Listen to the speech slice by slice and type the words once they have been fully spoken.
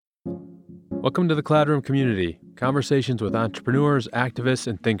Welcome to the Cloud Room community, conversations with entrepreneurs, activists,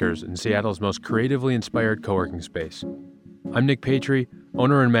 and thinkers in Seattle's most creatively inspired co-working space. I'm Nick Patry,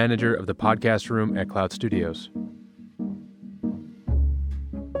 owner and manager of the podcast room at Cloud Studios.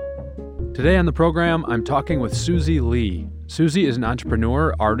 Today on the program, I'm talking with Susie Lee. Susie is an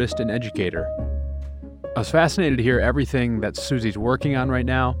entrepreneur, artist, and educator. I was fascinated to hear everything that Susie's working on right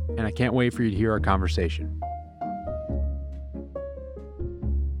now, and I can't wait for you to hear our conversation.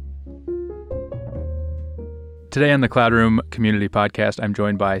 Today on the Cloud Room Community Podcast, I'm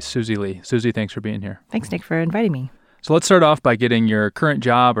joined by Susie Lee. Susie, thanks for being here. Thanks, Nick, for inviting me. So let's start off by getting your current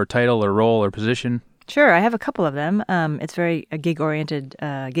job or title or role or position. Sure, I have a couple of them. It's very gig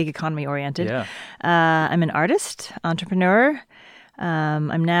economy oriented. Yeah. I'm an artist, entrepreneur.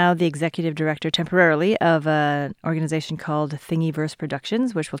 I'm now the executive director temporarily of an organization called Thingiverse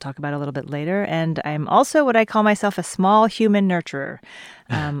Productions, which we'll talk about a little bit later. And I'm also what I call myself a small human nurturer.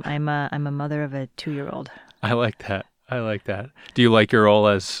 I'm a mother of a 2-year-old. I like that. Do you like your role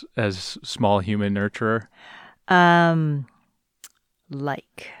as small human nurturer?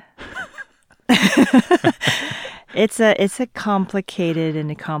 It's a complicated and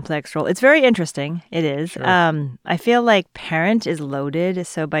a complex role. It's very interesting. It is. Sure. I feel like parent is loaded.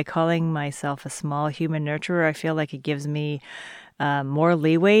 So by calling myself a small human nurturer, I feel like it gives me more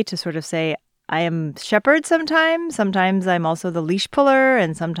leeway to sort of say, I am shepherd sometimes. Sometimes I'm also the leash puller.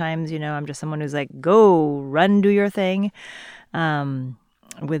 And sometimes, I'm just someone who's like, go, run, do your thing,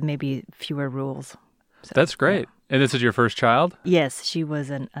 with maybe fewer rules. So, That's great. Yeah. And this is your first child? Yes, she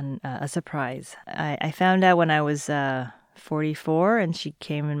was a surprise. I found out when I was 44, and she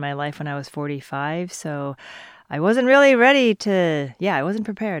came in my life when I was 45. So I wasn't really ready I wasn't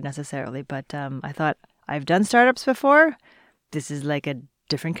prepared necessarily. But I thought, I've done startups before. This is like a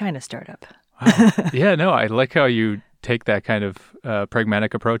different kind of startup. Wow. Yeah, no, I like how you take that kind of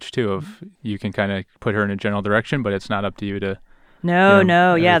pragmatic approach too, of you can kind of put her in a general direction, but it's not up to you to...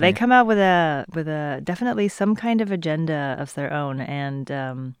 No. Yeah, they come out with a definitely some kind of agenda of their own. And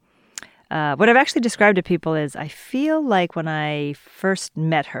what I've actually described to people is I feel like when I first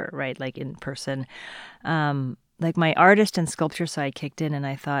met her, right, like in person, like my artist and sculpture side kicked in, and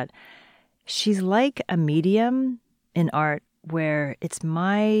I thought, she's like a medium in art where it's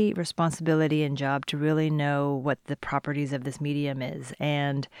my responsibility and job to really know what the properties of this medium is.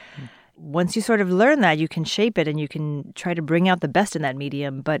 And once you sort of learn that, you can shape it and you can try to bring out the best in that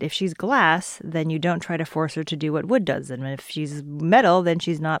medium. But if she's glass, then you don't try to force her to do what wood does. And if she's metal, then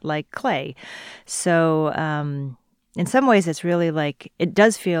she's not like clay. So in some ways, it's really like, it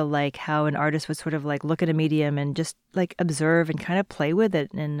does feel like how an artist would sort of like look at a medium and just like observe and kind of play with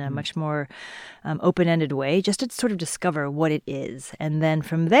it in a much more open-ended way, just to sort of discover what it is. And then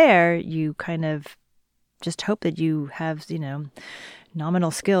from there, you kind of just hope that you have,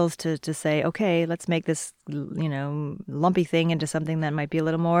 nominal skills to say, okay, let's make this, lumpy thing into something that might be a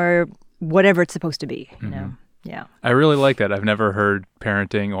little more whatever it's supposed to be, Mm-hmm. Yeah. I really like that. I've never heard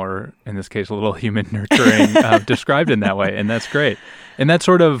parenting, or in this case, a little human nurturing, described in that way. And that's great. And that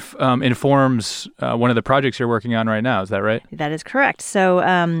sort of informs one of the projects you're working on right now. Is that right? That is correct. So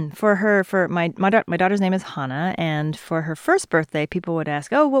for my daughter's name is Hannah. And for her first birthday, people would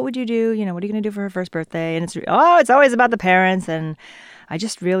ask, oh, what would you do? What are you going to do for her first birthday? And it's always about the parents. And I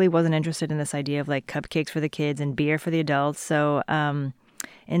just really wasn't interested in this idea of like cupcakes for the kids and beer for the adults. So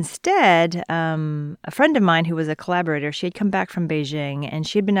instead, a friend of mine who was a collaborator, she had come back from Beijing, and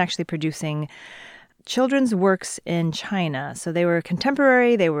she had been actually producing children's works in China. So they were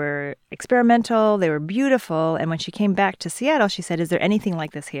contemporary, they were experimental, they were beautiful. And when she came back to Seattle, she said, is there anything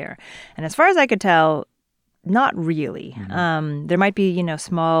like this here? And as far as I could tell, not really. Mm-hmm. There might be,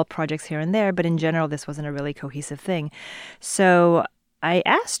 small projects here and there, but in general, this wasn't a really cohesive thing. So I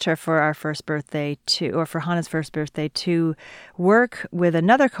asked her for our first birthday for Hannah's first birthday to work with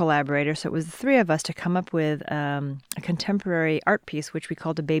another collaborator. So it was the three of us to come up with a contemporary art piece, which we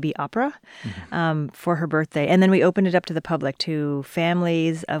called a baby opera, for her birthday. And then we opened it up to the public, to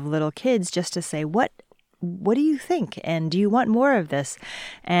families of little kids, just to say, what do you think? And do you want more of this?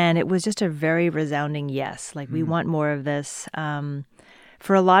 And it was just a very resounding yes. Like, we want more of this.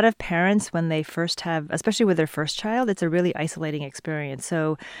 For a lot of parents, when they first have, especially with their first child, it's a really isolating experience.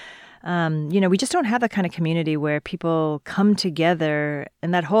 So, we just don't have that kind of community where people come together,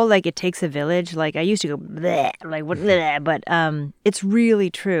 and that whole, like, it takes a village. Like, I used to go, bleh, like, what, bleh, but it's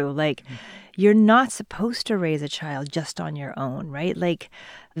really true. Like, you're not supposed to raise a child just on your own, right? Like,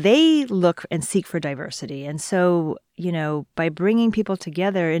 they look and seek for diversity. And so, by bringing people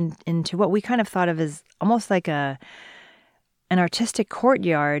together into what we kind of thought of as almost like an artistic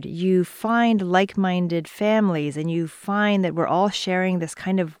courtyard, you find like-minded families, and you find that we're all sharing this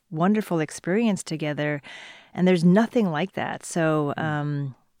kind of wonderful experience together, and there's nothing like that. So,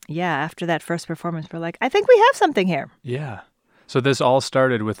 after that first performance, we're like, I think we have something here. Yeah. So this all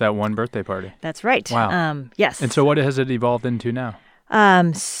started with that one birthday party. That's right. Wow. Yes. And so what has it evolved into now?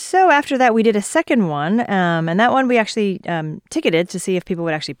 So after that, we did a second one, and that one we actually ticketed to see if people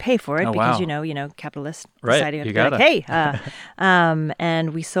would actually pay for it because, capitalists deciding to be like, hey.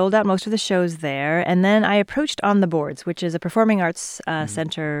 And we sold out most of the shows there. And then I approached On the Boards, which is a performing arts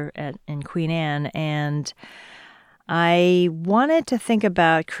center in Queen Anne, and I wanted to think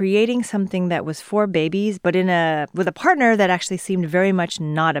about creating something that was for babies, but with a partner that actually seemed very much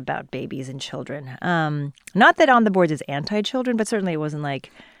not about babies and children. Not that On the Boards is anti-children, but certainly it wasn't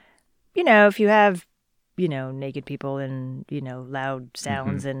like, if you have, naked people and, loud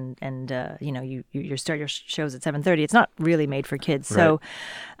sounds and you start your shows at 7:30, it's not really made for kids. Right.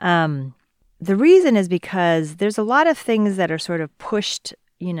 So the reason is because there's a lot of things that are sort of pushed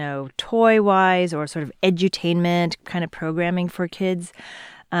toy-wise or sort of edutainment kind of programming for kids.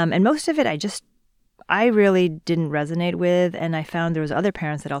 And most of it I really didn't resonate with. And I found there was other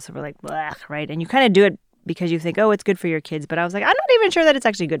parents that also were like, blah, right? And you kind of do it because you think, oh, it's good for your kids. But I was like, I'm not even sure that it's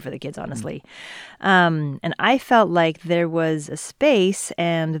actually good for the kids, honestly. And I felt like there was a space,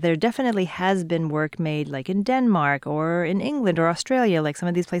 and there definitely has been work made like in Denmark or in England or Australia, like some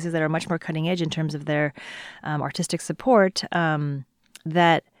of these places that are much more cutting edge in terms of their artistic support,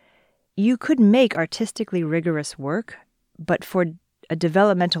 that you could make artistically rigorous work, but for a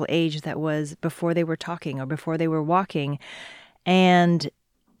developmental age that was before they were talking or before they were walking. And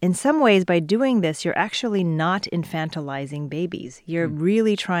in some ways, by doing this, you're actually not infantilizing babies. You're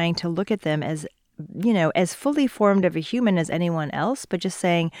really trying to look at them as, as fully formed of a human as anyone else, but just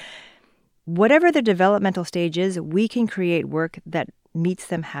saying, whatever the developmental stage is, we can create work that meets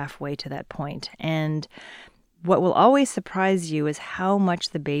them halfway to that point. And what will always surprise you is how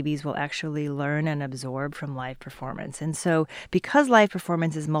much the babies will actually learn and absorb from live performance. And so because live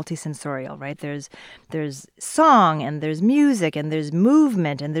performance is multisensorial, right? There's song and there's music and there's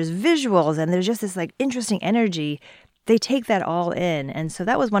movement and there's visuals and there's just this like interesting energy. They take that all in. And so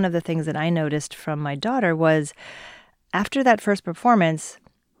that was one of the things that I noticed from my daughter was after that first performance,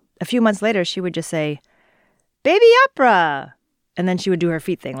 a few months later, she would just say, "Baby opera." And then she would do her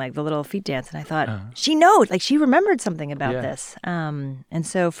feet thing, like the little feet dance. And I thought, she knows, like she remembered something about this. And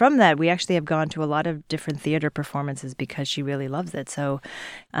so from that, we actually have gone to a lot of different theater performances because she really loves it. So,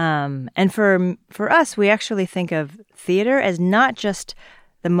 and for us, we actually think of theater as not just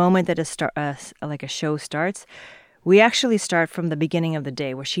the moment that a show starts. We actually start from the beginning of the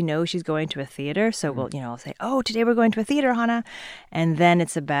day where she knows she's going to a theater. So we'll, I'll say, oh, today we're going to a theater, Hannah. And then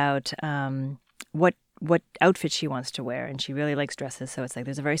it's about what outfit she wants to wear. And she really likes dresses. So it's like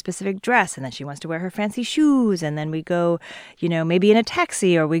there's a very specific dress. And then she wants to wear her fancy shoes. And then we go, maybe in a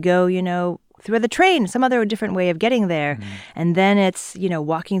taxi or we go, through the train, some other different way of getting there. And then it's,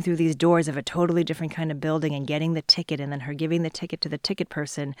 walking through these doors of a totally different kind of building and getting the ticket and then her giving the ticket to the ticket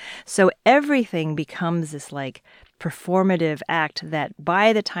person. So everything becomes this like performative act that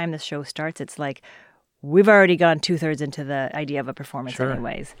by the time the show starts, it's like we've already gone 2/3 into the idea of a performance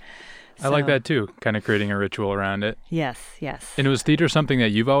anyways. I like that too, kind of creating a ritual around it. Yes. And was theater something that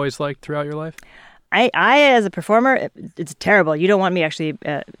you've always liked throughout your life? I as a performer, it's terrible. You don't want me actually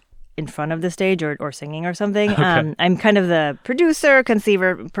in front of the stage or singing or something. Okay. I'm kind of the producer,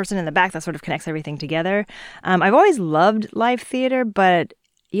 conceiver, person in the back that sort of connects everything together. I've always loved live theater, but,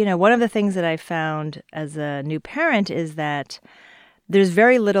 one of the things that I found as a new parent is that there's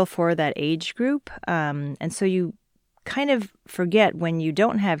very little for that age group. And so you kind of forget when you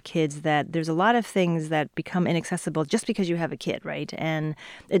don't have kids that there's a lot of things that become inaccessible just because you have a kid, right? And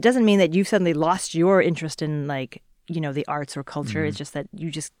it doesn't mean that you've suddenly lost your interest in the arts or culture. It's just that you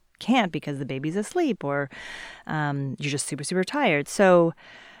just can't because the baby's asleep or you're just super, super tired. So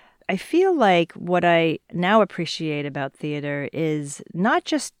I feel like what I now appreciate about theater is not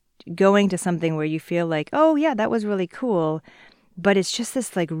just going to something where you feel like, oh yeah, that was really cool, but it's just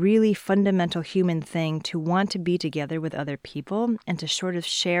this like really fundamental human thing to want to be together with other people and to sort of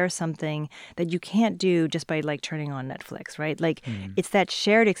share something that you can't do just by like turning on Netflix, right? Like it's that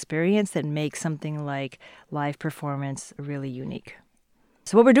shared experience that makes something like live performance really unique.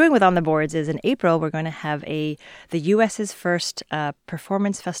 So what we're doing with On the Boards is in April, we're going to have the U.S.'s first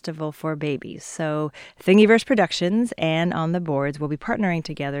performance festival for babies. So Thingiverse Productions and On the Boards will be partnering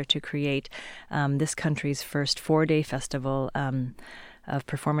together to create this country's first 4-day festival of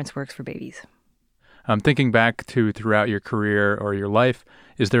performance works for babies. Thinking back to throughout your career or your life,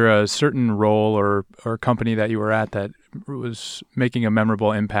 is there a certain role or company that you were at that was making a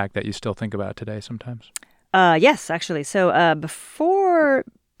memorable impact that you still think about today sometimes? Yes, actually. So before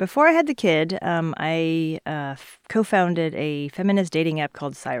I had the kid, I co-founded a feminist dating app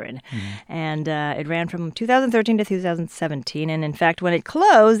called Siren, and it ran from 2013 to 2017. And in fact, when it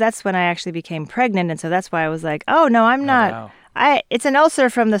closed, that's when I actually became pregnant, and so that's why I was like, "Oh no, I'm not." Wow. It's an ulcer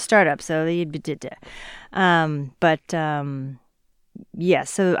from the startup, so you did. Yes.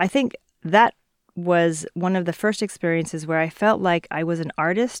 So I think that was one of the first experiences where I felt like I was an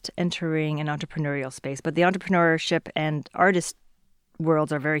artist entering an entrepreneurial space. But the entrepreneurship and artist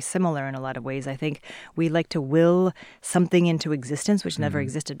worlds are very similar in a lot of ways. I think we like to will something into existence, which never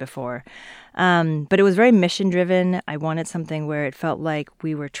existed before. But it was very mission-driven. I wanted something where it felt like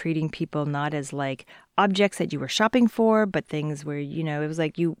we were treating people not as like objects that you were shopping for, but things where, it was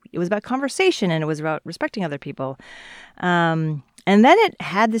like it was about conversation and it was about respecting other people. And then it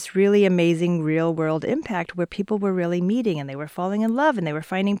had this really amazing real-world impact where people were really meeting and they were falling in love and they were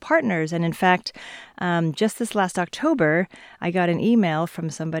finding partners. And in fact, just this last October, I got an email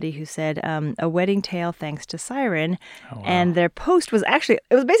from somebody who said, a wedding tale thanks to Siren. Oh, wow. And their post was it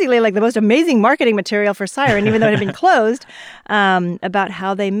was basically like the most amazing marketing material for Siren, even though it had been closed, about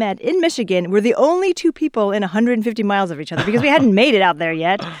how they met in Michigan. We're the only two people in 150 miles of each other because we hadn't made it out there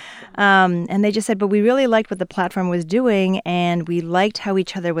yet. And they just said, but we really liked what the platform was doing, and we liked how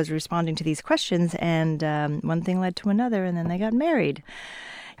each other was responding to these questions, and one thing led to another, and then they got married.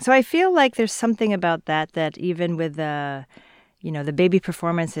 So I feel like there's something about that even with the baby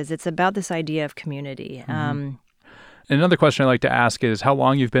performances, it's about this idea of community. Another question I like to ask is how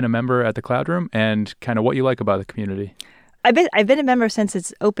long you've been a member at the Cloud Room and kind of what you like about the community. I've been a member since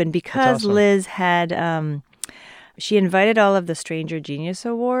it's open because awesome. Liz had... She invited all of the Stranger Genius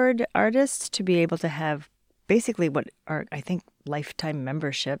Award artists to be able to have basically what are, I think, lifetime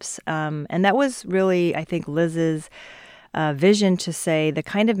memberships. And that was really, I think, Liz's vision to say the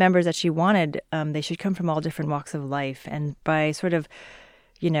kind of members that she wanted, they should come from all different walks of life. And by sort of,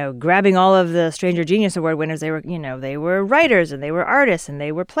 grabbing all of the Stranger Genius Award winners, they were writers and they were artists and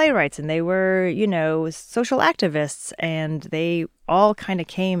they were playwrights and they were, social activists. And they all kind of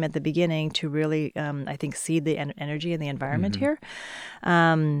came at the beginning to really, I think, seed the energy and the environment here.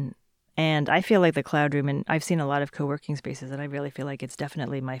 And I feel like the Cloud Room, and I've seen a lot of co-working spaces, and I really feel like it's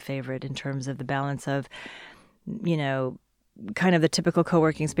definitely my favorite in terms of the balance of, kind of the typical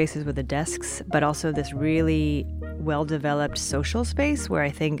co-working spaces with the desks, but also this really well-developed social space where I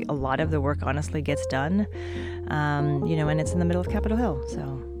think a lot of the work honestly gets done, and it's in the middle of Capitol Hill.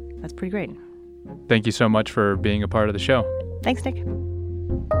 So that's pretty great. Thank you so much for being a part of the show. Thanks, Nick.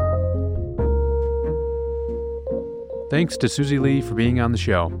 Thanks to Susie Lee for being on the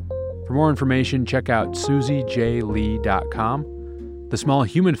show. For more information, check out susiejlee.com. The Small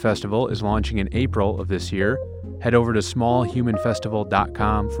Human Festival is launching in April of this year. Head over to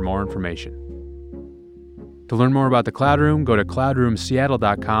smallhumanfestival.com for more information. To learn more about the Cloud Room, go to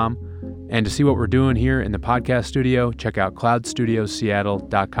cloudroomseattle.com. And to see what we're doing here in the podcast studio, check out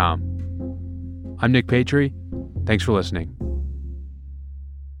cloudstudioseattle.com. I'm Nick Patry. Thanks for listening.